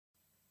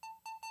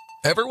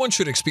Everyone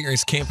should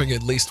experience camping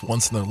at least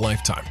once in their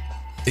lifetime.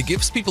 It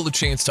gives people a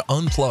chance to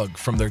unplug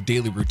from their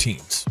daily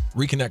routines,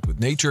 reconnect with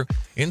nature,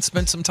 and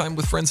spend some time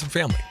with friends and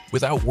family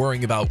without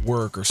worrying about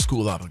work or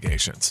school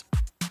obligations.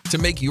 To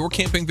make your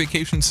camping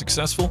vacation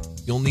successful,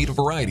 you'll need a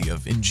variety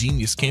of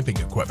ingenious camping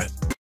equipment.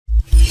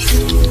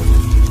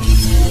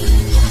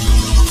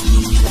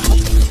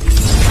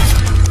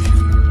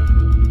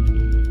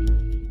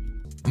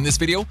 In this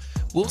video,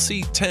 we'll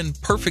see 10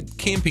 perfect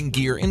camping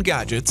gear and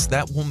gadgets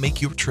that will make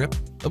your trip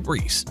a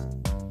breeze.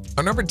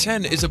 Our number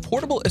 10 is a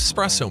portable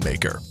espresso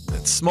maker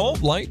that's small,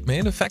 light,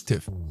 and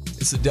effective.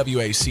 It's the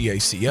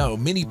WACACO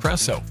Mini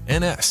Presso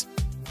NS.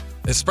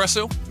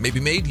 Espresso may be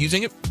made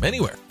using it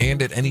anywhere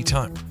and at any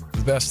time.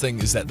 The best thing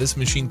is that this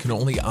machine can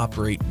only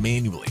operate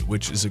manually,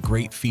 which is a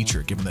great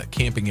feature given that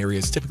camping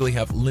areas typically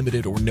have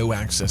limited or no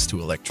access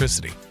to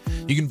electricity.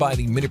 You can buy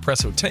the Mini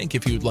Presso tank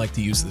if you would like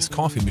to use this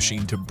coffee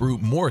machine to brew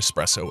more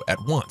espresso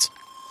at once.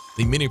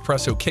 The Mini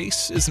Presso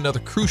case is another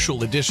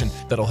crucial addition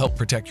that'll help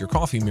protect your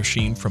coffee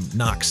machine from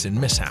knocks and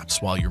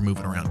mishaps while you're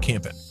moving around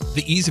camping.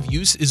 The ease of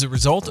use is a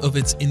result of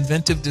its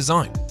inventive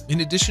design, in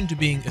addition to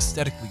being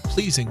aesthetically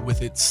pleasing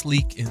with its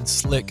sleek and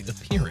slick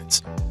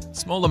appearance.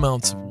 Small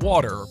amounts of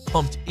water are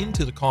pumped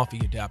into the coffee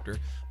adapter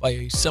by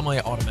a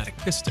semi-automatic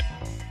piston.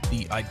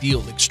 The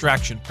ideal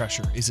extraction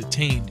pressure is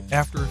attained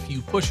after a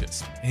few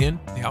pushes, and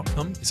the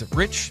outcome is a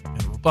rich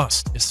and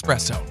robust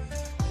espresso.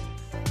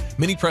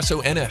 Mini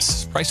Presso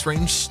NS price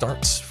range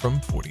starts from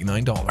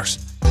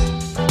 $49.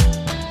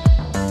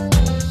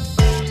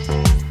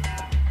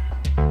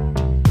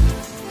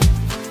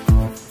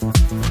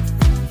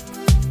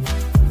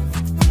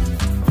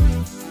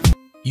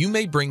 You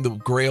may bring the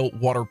Grail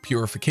water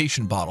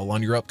purification bottle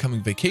on your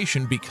upcoming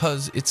vacation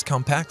because it's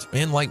compact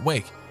and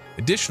lightweight.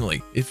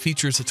 Additionally, it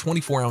features a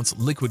 24-ounce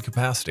liquid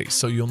capacity,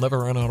 so you'll never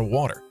run out of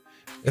water.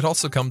 It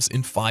also comes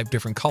in 5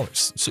 different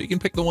colors, so you can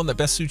pick the one that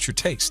best suits your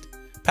taste.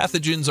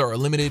 Pathogens are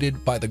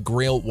eliminated by the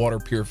Grail water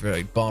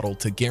purified bottle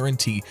to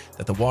guarantee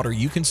that the water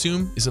you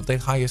consume is of the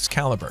highest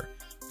caliber.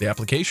 The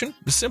application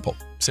is simple.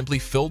 Simply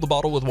fill the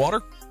bottle with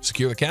water,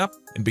 secure the cap,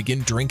 and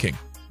begin drinking.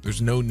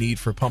 There's no need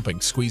for pumping,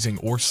 squeezing,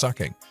 or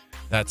sucking.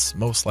 That's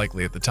most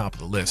likely at the top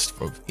of the list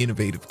of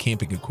innovative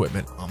camping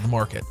equipment on the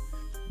market.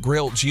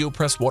 Grail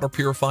GeoPress water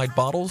purified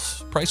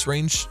bottles price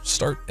range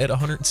start at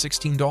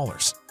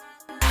 $116.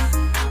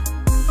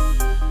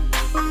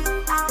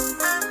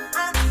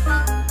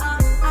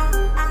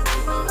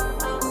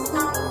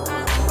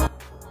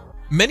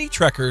 Many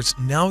trekkers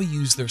now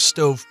use their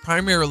stove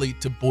primarily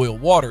to boil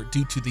water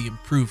due to the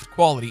improved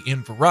quality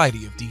and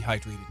variety of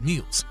dehydrated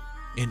meals.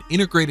 An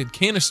integrated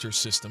canister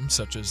system,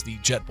 such as the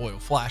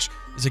JetBoil Flash,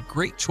 is a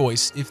great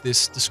choice if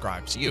this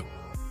describes you.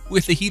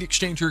 With the heat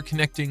exchanger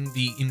connecting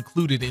the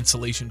included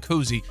insulation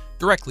cozy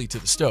directly to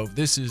the stove,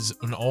 this is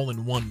an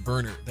all-in-one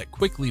burner that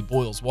quickly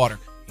boils water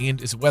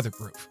and is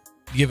weatherproof.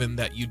 Given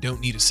that you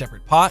don't need a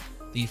separate pot,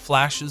 the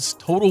Flash's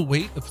total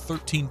weight of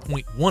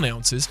 13.1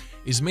 ounces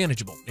is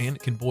manageable and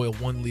can boil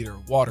 1 liter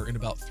of water in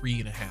about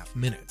 3.5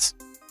 minutes.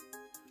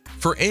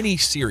 For any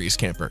serious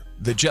camper,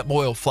 the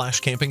JetBoil Flash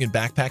Camping and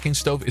Backpacking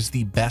Stove is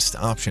the best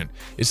option.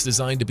 It's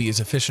designed to be as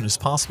efficient as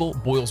possible,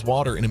 boils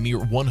water in a mere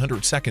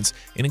 100 seconds,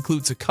 and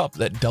includes a cup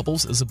that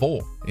doubles as a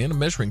bowl and a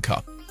measuring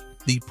cup.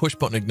 The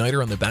push-button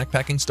igniter on the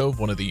backpacking stove,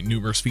 one of the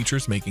numerous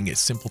features making it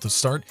simple to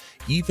start,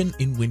 even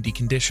in windy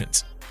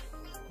conditions.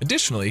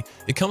 Additionally,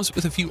 it comes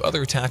with a few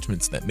other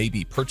attachments that may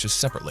be purchased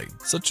separately,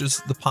 such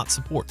as the pot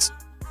supports.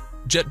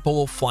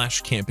 JetBoil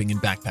Flash Camping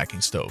and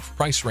Backpacking Stove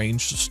price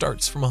range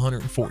starts from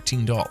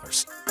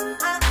 $114.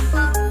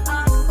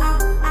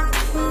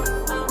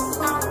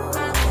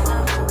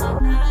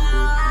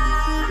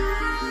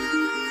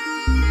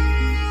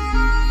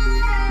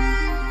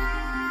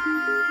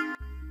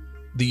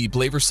 The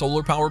Blaver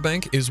Solar Power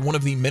Bank is one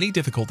of the many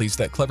difficulties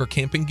that clever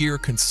camping gear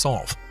can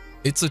solve.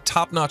 It's a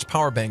top-notch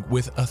power bank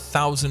with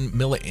 1,000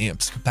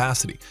 milliamps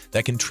capacity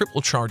that can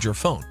triple charge your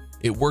phone.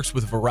 It works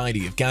with a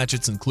variety of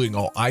gadgets, including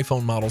all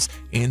iPhone models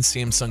and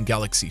Samsung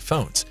Galaxy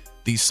phones.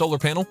 The solar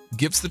panel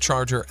gives the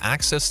charger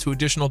access to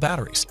additional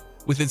batteries.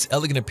 With its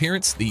elegant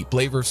appearance, the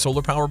Blaver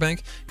Solar Power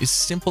Bank is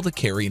simple to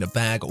carry in a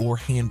bag or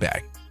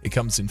handbag. It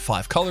comes in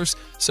 5 colors,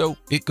 so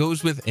it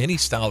goes with any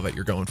style that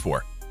you're going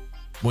for.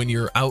 When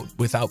you're out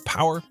without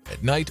power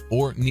at night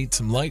or need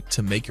some light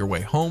to make your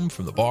way home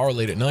from the bar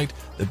late at night,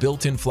 the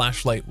built-in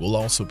flashlight will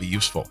also be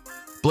useful.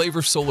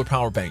 Blaver Solar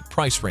Power Bank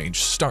price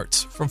range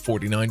starts from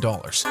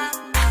 $49.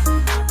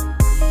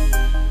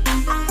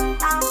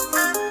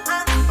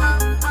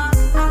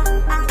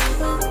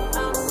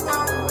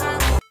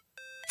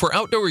 For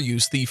outdoor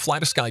use, the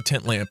Fly-to-Sky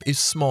tent lamp is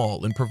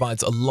small and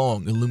provides a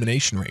long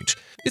illumination range.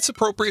 It's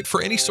appropriate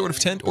for any sort of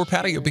tent or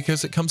patio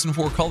because it comes in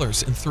 4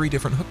 colors and 3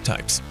 different hook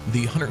types.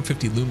 The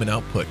 150 lumen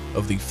output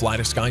of the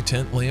Fly-to-Sky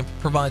tent lamp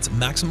provides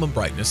maximum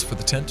brightness for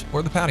the tent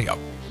or the patio.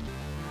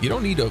 You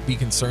don't need to be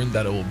concerned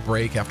that it will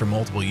break after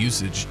multiple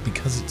usage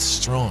because it's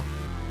strong.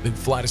 The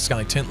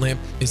Fly-to-Sky tent lamp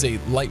is a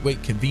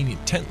lightweight,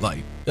 convenient tent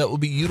light that will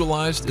be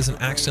utilized as an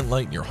accent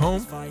light in your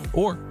home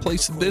or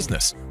place of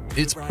business.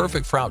 It's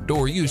perfect for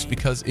outdoor use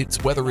because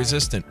it's weather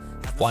resistant.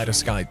 Fly to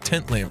Sky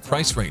tent lamp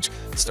price range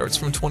starts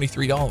from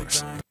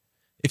 $23.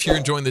 If you're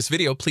enjoying this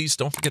video, please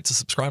don't forget to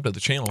subscribe to the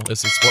channel,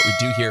 as it's what we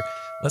do here.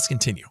 Let's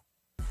continue.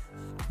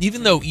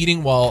 Even though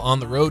eating while on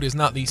the road is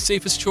not the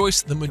safest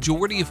choice, the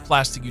majority of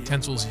plastic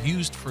utensils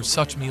used for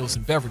such meals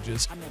and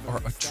beverages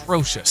are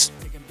atrocious,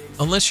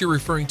 unless you're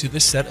referring to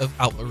this set of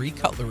outlery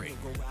cutlery.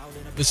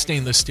 The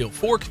stainless steel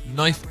fork,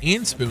 knife,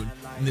 and spoon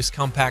in this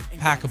compact,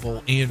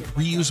 packable, and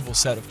reusable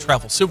set of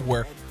travel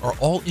silverware are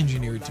all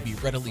engineered to be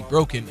readily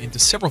broken into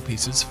several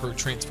pieces for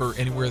transfer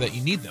anywhere that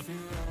you need them.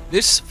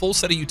 This full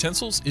set of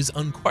utensils is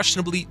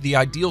unquestionably the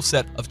ideal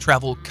set of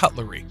travel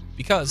cutlery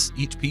because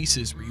each piece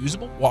is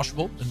reusable,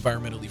 washable,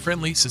 environmentally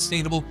friendly,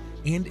 sustainable,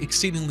 and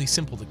exceedingly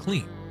simple to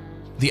clean.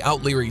 The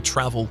Outlery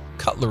Travel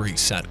Cutlery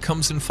set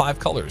comes in 5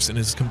 colors and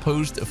is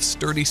composed of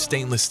sturdy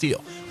stainless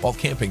steel. While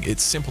camping,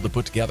 it's simple to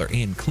put together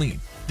and clean.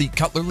 The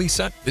Cutlery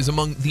set is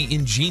among the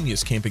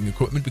ingenious camping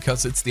equipment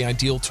because it's the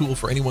ideal tool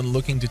for anyone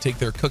looking to take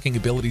their cooking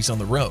abilities on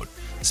the road.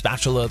 The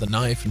spatula, the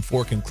knife, and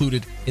fork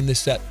included in this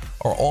set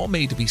are all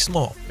made to be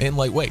small and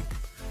lightweight.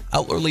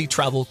 Outlery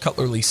Travel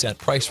Cutlery set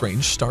price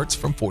range starts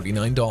from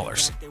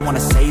 $49. They wanna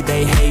say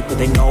they hate, but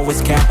they know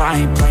it's cap. I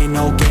ain't playing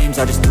no games,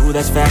 I just do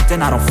that's fact.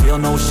 And I don't feel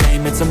no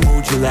shame, it's a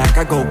mood you lack.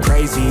 I go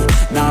crazy,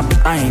 nah,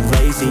 but I ain't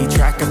lazy.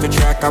 Track after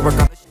track, I work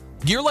on.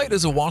 Gearlight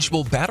is a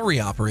washable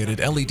battery-operated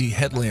LED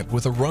headlamp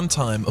with a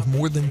runtime of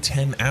more than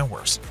 10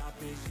 hours.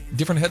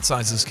 Different head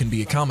sizes can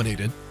be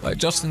accommodated by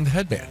adjusting the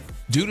headband.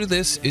 Due to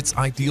this, it's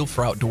ideal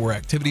for outdoor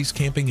activities,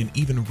 camping, and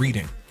even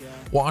reading.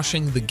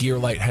 Washing the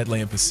Gearlight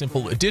headlamp is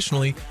simple.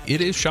 Additionally, it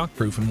is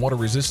shockproof and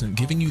water-resistant,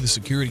 giving you the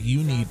security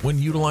you need when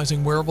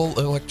utilizing wearable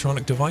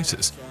electronic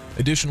devices.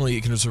 Additionally,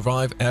 it can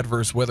survive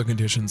adverse weather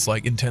conditions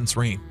like intense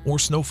rain or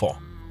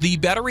snowfall. The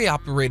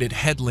battery-operated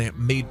headlamp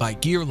made by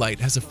Gearlight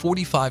has a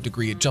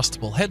 45-degree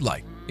adjustable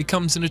headlight. It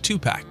comes in a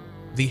 2-pack.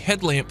 The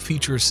headlamp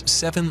features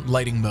 7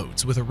 lighting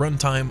modes with a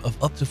runtime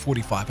of up to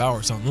 45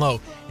 hours on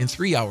low and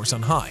 3 hours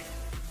on high.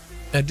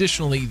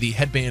 Additionally, the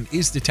headband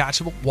is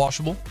detachable,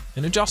 washable,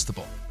 and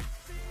adjustable.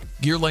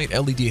 Gearlight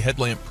LED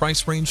headlamp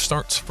price range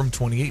starts from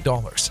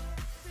 $28.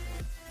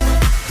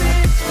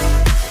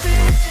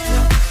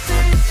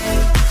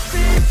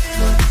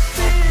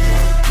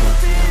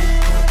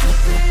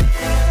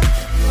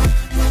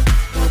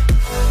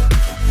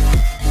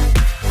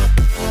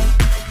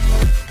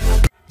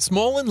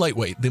 Small and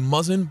lightweight, the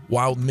Muzzin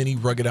Wild Mini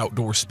Rugged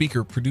Outdoor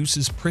Speaker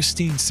produces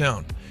pristine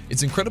sound.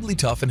 It's incredibly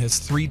tough and has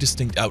 3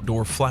 distinct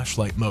outdoor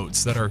flashlight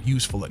modes that are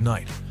useful at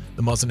night.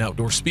 The Muzzin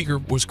Outdoor Speaker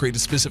was created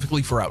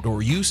specifically for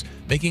outdoor use,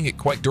 making it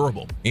quite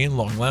durable and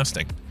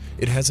long-lasting.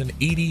 It has an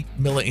 80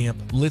 milliamp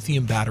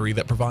lithium battery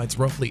that provides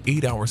roughly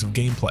 8 hours of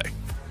gameplay.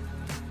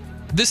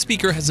 This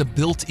speaker has a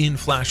built-in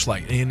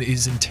flashlight and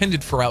is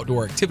intended for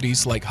outdoor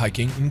activities like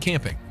hiking and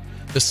camping.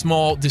 The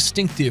small,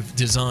 distinctive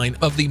design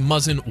of the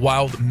Muzzin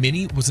Wild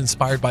Mini was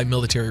inspired by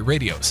military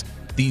radios.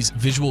 These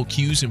visual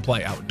cues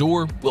imply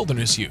outdoor,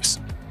 wilderness use.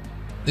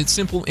 It's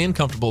simple and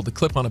comfortable to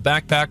clip on a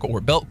backpack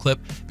or belt clip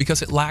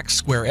because it lacks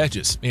square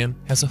edges and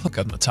has a hook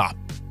on the top.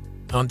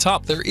 On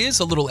top, there is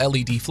a little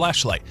LED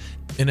flashlight,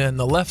 and on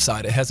the left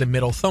side it has a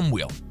metal thumb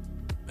wheel.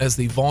 As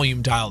the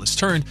volume dial is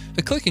turned,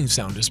 a clicking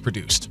sound is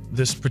produced.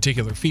 This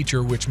particular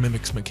feature, which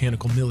mimics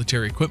mechanical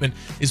military equipment,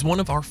 is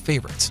one of our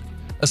favorites.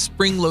 A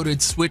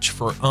spring-loaded switch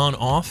for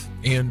on-off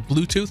and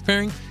Bluetooth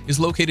pairing is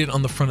located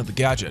on the front of the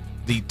gadget.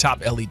 The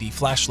top LED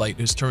flashlight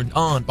is turned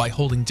on by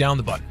holding down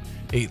the button.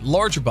 A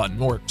larger button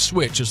or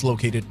switch is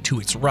located to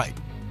its right.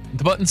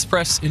 The button's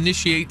press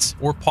initiates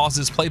or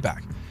pauses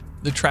playback.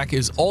 The track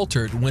is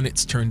altered when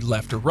it's turned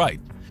left or right.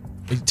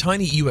 A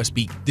tiny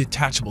USB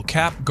detachable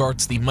cap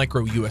guards the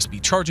micro USB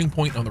charging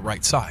point on the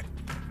right side.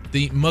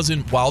 The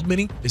Muzzin Wild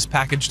Mini is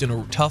packaged in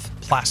a tough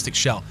plastic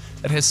shell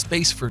that has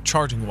space for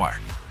charging wire.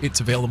 It's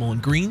available in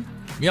green,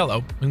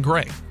 yellow, and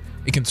gray.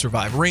 It can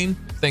survive rain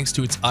thanks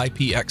to its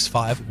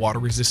IPX5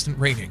 water-resistant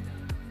rating.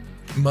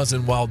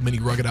 Muzzin Wild Mini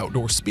Rugged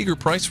Outdoor Speaker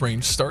price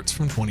range starts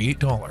from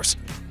 $28.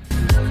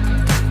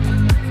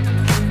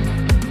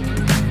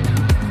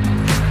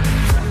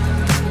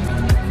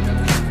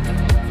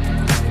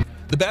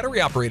 The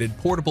battery-operated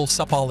portable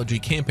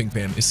Supology camping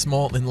fan is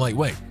small and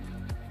lightweight.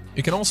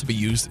 It can also be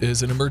used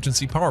as an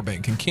emergency power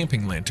bank and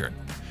camping lantern.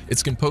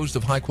 It's composed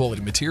of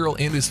high-quality material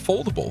and is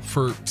foldable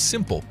for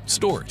simple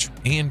storage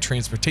and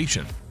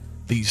transportation.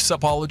 The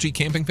Supology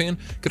camping fan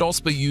could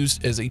also be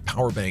used as a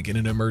power bank in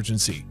an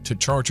emergency, to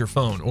charge your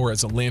phone, or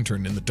as a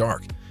lantern in the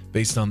dark.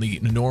 Based on the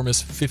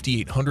enormous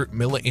 5800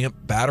 milliamp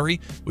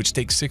battery, which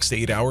takes 6 to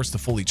 8 hours to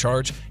fully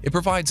charge, it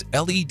provides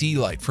LED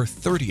light for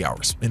 30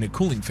 hours and a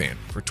cooling fan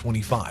for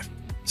 25.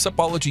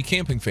 Supology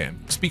camping fan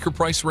speaker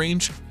price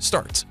range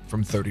starts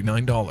from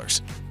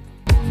 $39.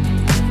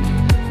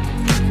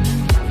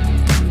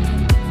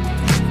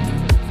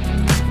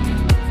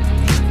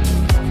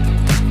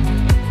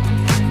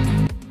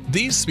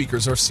 These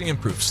speakers are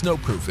sandproof,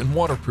 snowproof, and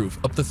waterproof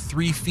up to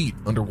 3 feet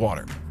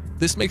underwater.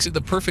 This makes it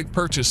the perfect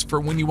purchase for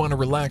when you want to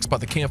relax by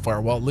the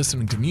campfire while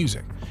listening to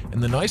music.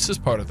 And the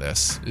nicest part of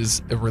this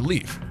is a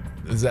relief.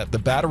 is that the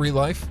battery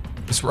life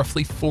is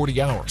roughly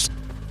 40 hours.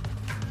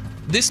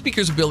 This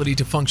speaker's ability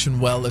to function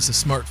well as a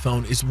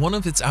smartphone is one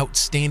of its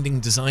outstanding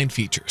design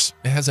features.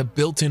 It has a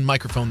built-in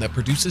microphone that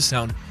produces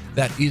sound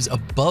that is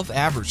above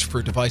average for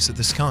a device of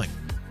this kind.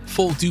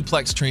 Full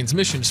duplex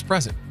transmission is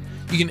present.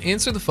 You can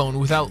answer the phone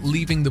without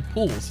leaving the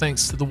pool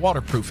thanks to the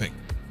waterproofing.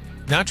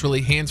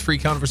 Naturally, hands-free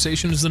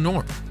conversation is the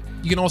norm.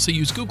 You can also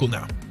use Google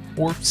Now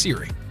or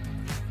Siri.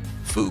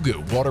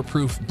 Fugu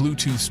waterproof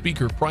Bluetooth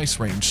speaker price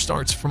range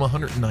starts from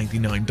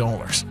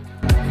 $199.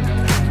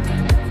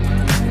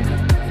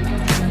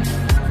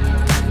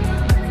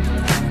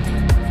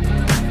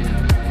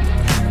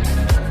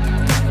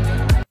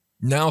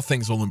 Now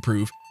things will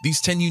improve.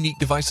 These 10 unique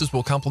devices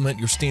will complement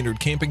your standard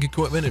camping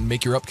equipment and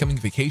make your upcoming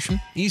vacation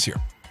easier.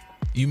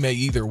 You may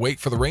either wait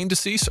for the rain to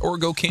cease or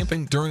go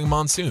camping during a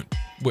monsoon,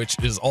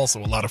 which is also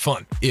a lot of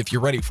fun if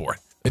you're ready for it.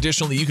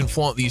 Additionally, you can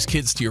flaunt these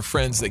kits to your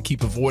friends that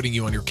keep avoiding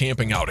you on your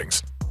camping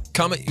outings.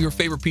 Comment your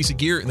favorite piece of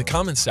gear in the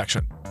comments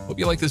section. Hope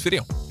you like this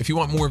video. If you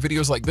want more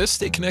videos like this,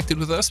 stay connected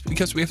with us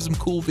because we have some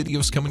cool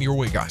videos coming your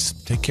way, guys.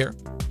 Take care.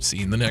 See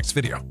you in the next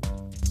video.